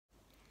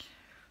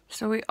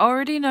So we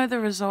already know the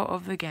result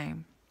of the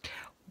game,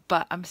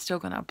 but I'm still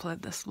gonna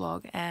upload this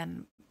vlog,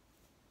 and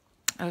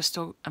it was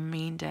still a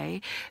mean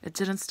day. It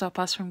didn't stop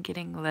us from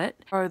getting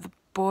lit. Bro, the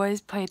boys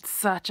played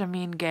such a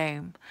mean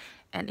game,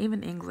 and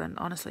even England,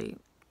 honestly.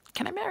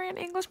 Can I marry an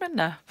Englishman?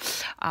 No.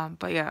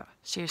 But yeah,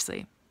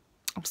 seriously,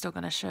 I'm still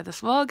gonna share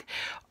this vlog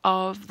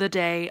of the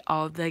day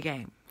of the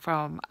game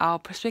from our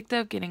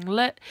perspective, getting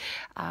lit.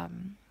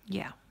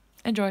 Yeah,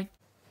 enjoy.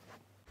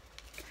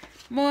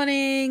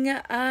 Morning,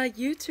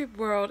 YouTube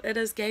world. It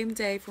is game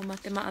day for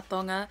Ma'a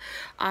Tonga.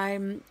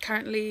 I'm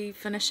currently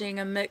finishing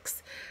a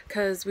mix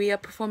because we are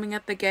performing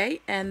at the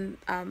gate, and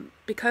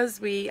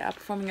because we are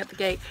performing at the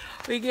gate,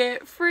 we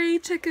get free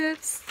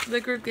tickets.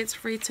 The group gets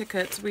free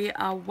tickets. We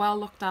are well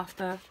looked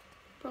after.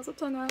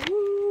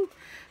 Woo!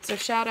 So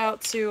shout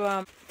out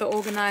to the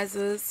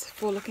organizers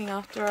for looking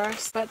after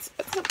us. But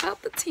it's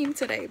about the team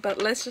today.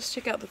 But let's just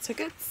check out the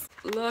tickets.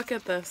 Look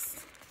at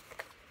this.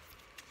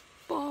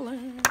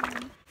 Ballin'.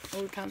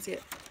 Oh, we can't see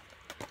it.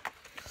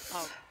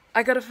 Oh.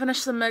 I gotta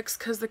finish the mix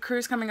because the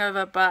crew's coming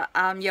over. But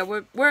yeah,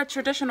 we're a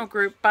traditional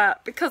group.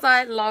 But because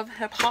I love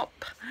hip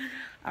hop,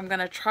 I'm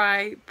gonna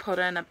try put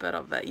in a bit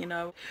of it. You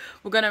know,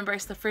 we're gonna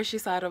embrace the freshy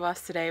side of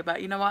us today.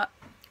 But you know what?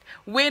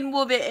 When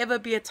will there ever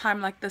be a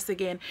time like this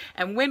again?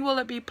 And when will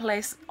it be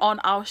placed on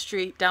our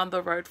street down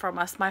the road from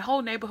us? My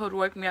whole neighborhood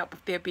woke me up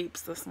with their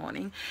beeps this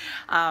morning.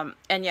 And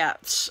yeah,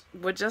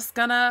 we're just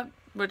gonna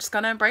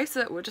embrace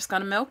it. We're just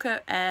gonna milk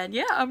it. And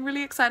yeah, I'm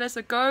really excited.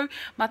 So go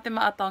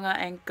Ma'a Tonga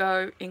and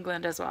go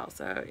England as well.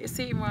 So you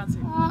see everyone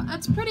soon.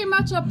 It's pretty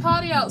much a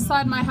party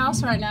outside my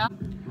house right now.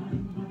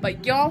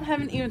 But y'all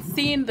haven't even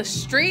seen the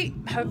street.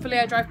 Hopefully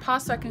I drive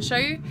past so I can show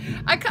you.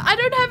 I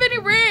don't have any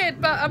red,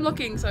 but I'm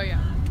looking, so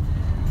yeah.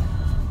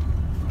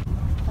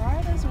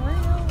 Pride is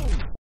real.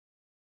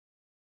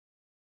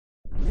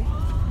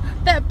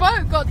 That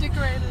boat got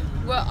decorated.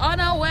 We're on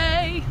our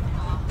way.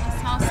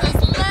 This house is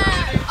lit.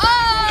 Oh!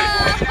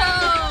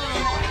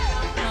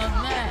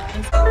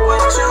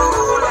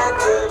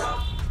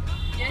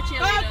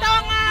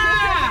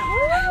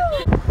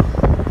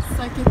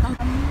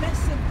 A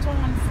massive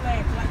Tongan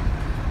flag, like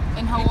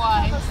in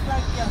Hawaii. It's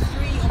like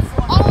 3 or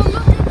 4. Oh,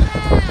 look at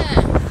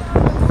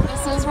that!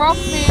 This is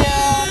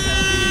Rockfield.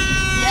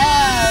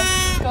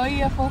 Yes, go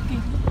here, Foki.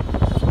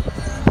 Look at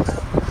that.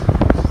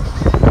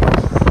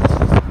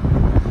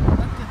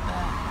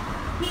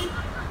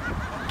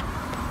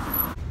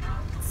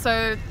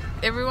 So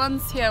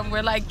everyone's here and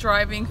we're like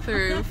driving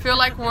through. We feel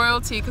like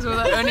royalty because we're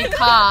the only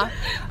car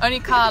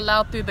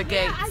allowed through the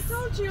gates. I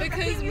told you.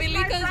 Because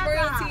Milika's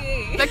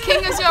royalty. The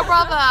king is your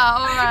brother.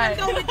 All right.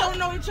 Even though we don't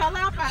know each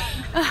other, but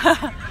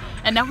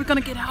and now we're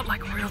gonna get out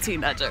like royalty.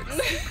 No jokes.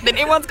 Then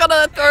everyone's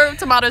gonna throw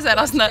tomatoes at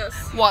us. No,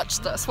 watch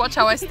this. Watch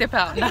how I step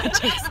out. No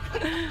jokes.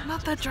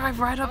 Not that drive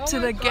right up to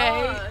the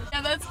gate.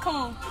 Yeah, that's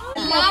cool.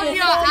 Love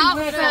your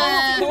outfit.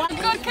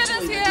 Good kid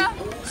is here.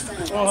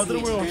 Oh, I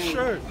didn't wear a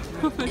shirt.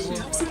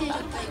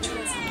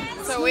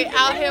 So we're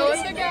out here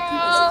with the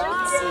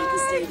girls.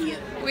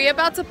 We're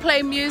about to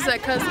play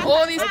music because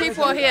all these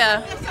people are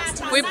here.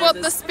 We bought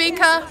the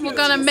speaker. We're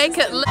gonna make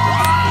it lit.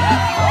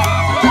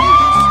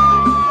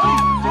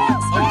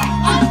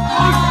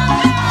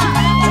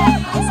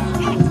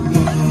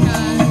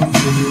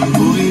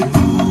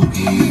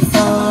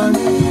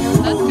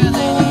 Let's go,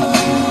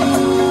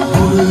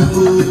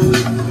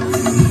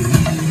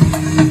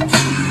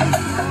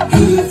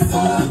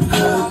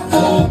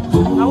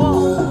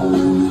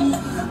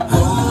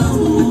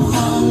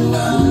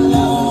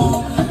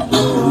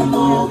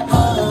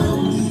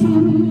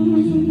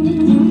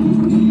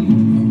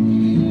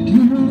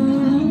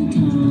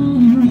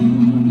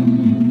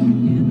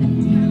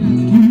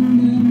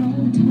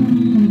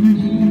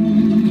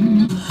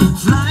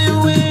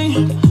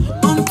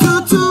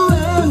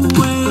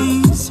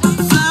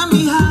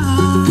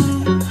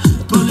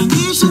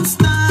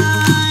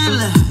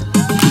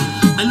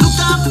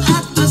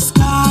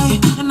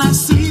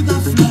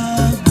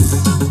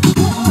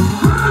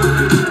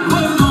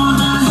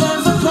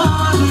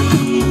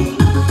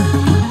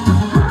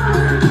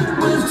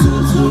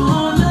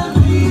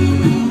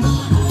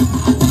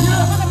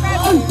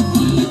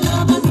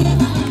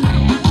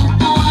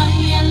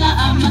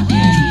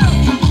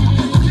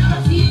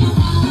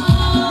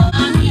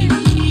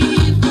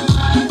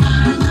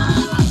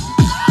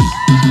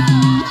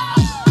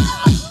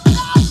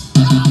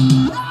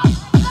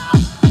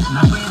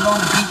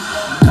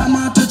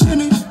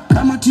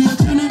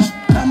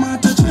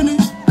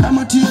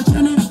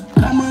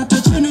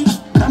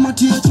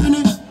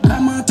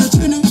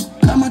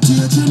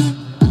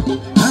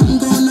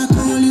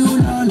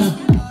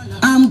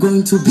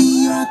 to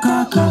be a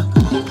kaka.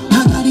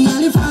 Nagari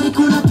alifai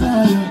kuna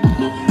paya.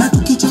 Na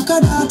tukichoka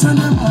data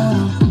na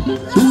moyo.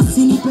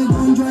 Usinipe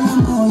gonjwa la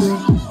moyo.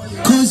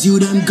 Cause you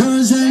them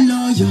girls are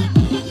loyal.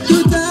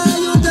 You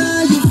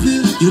die, you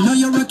feel. You know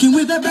you're rocking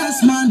with the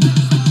best man.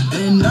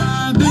 And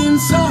I've been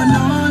so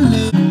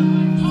lonely.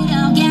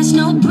 No gas,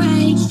 no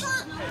brakes.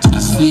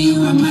 Just for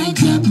you I might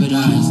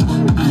jeopardize.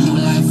 My whole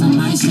life I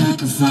might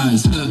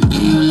sacrifice.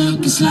 You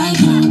look, it's like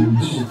home.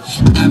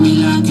 Got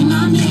me locked and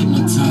I'm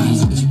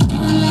hypnotized.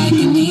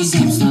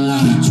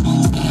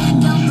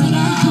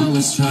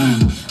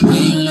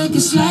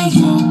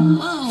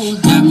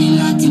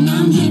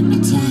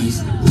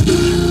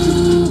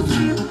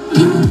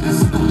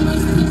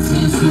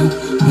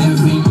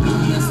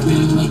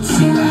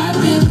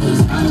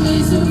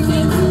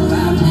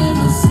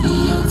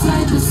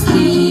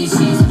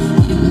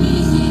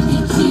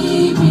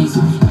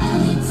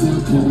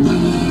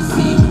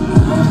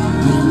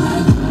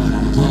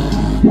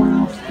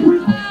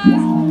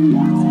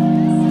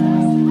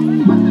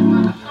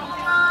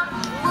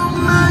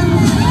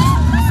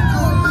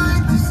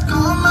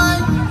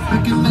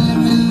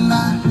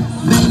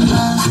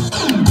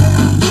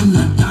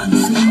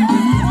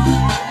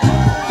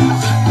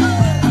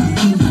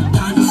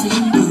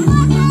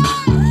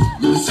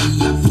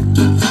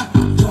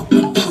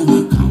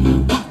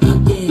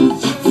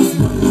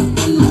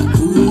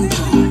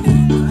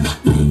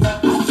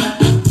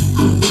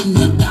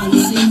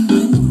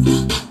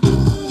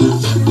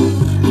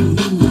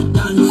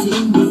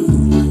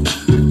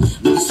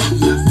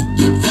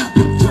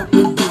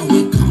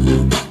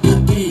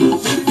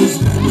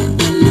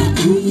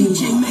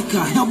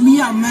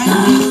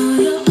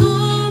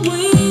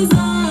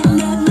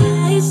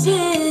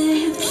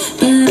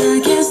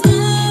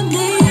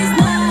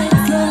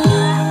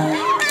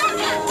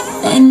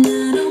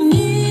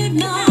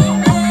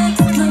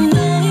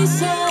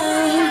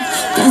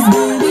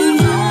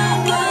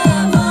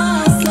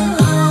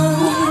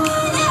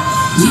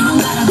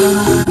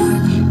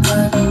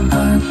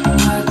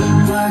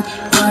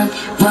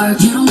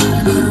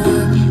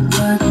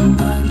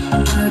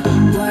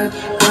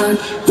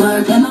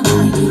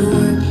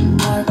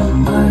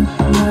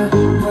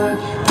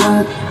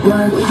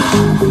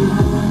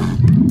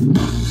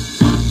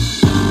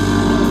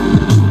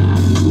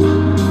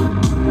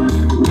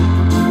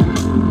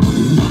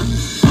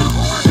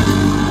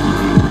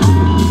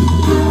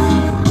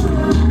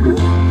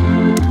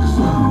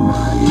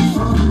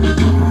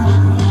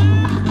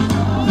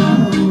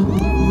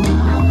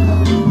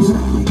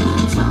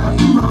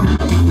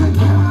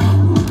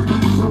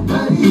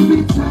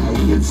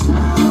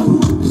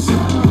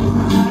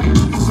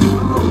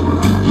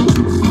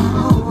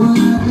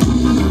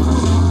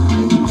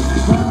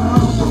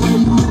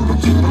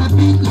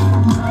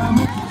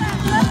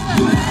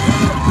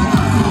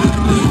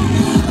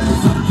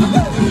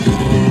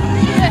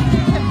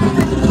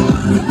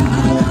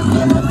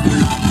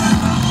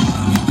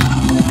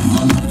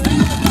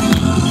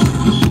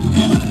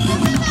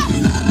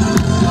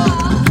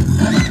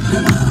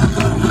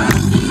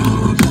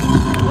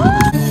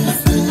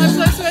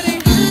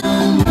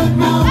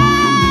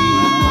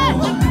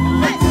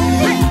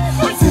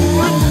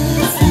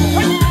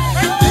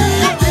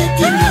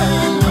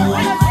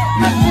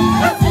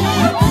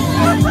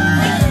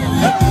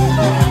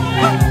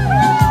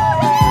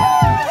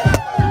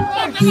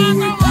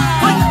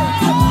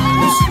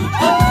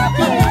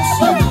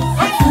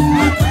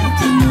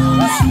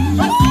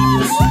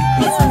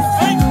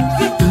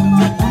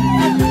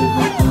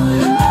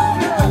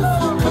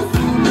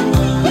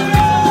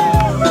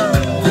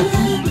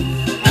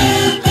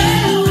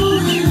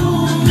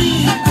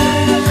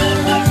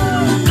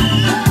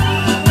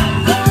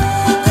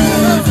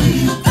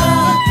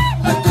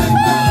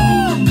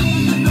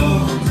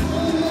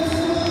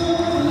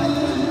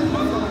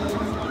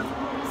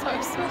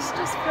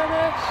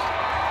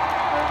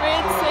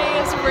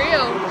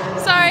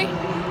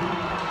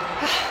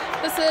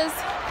 This is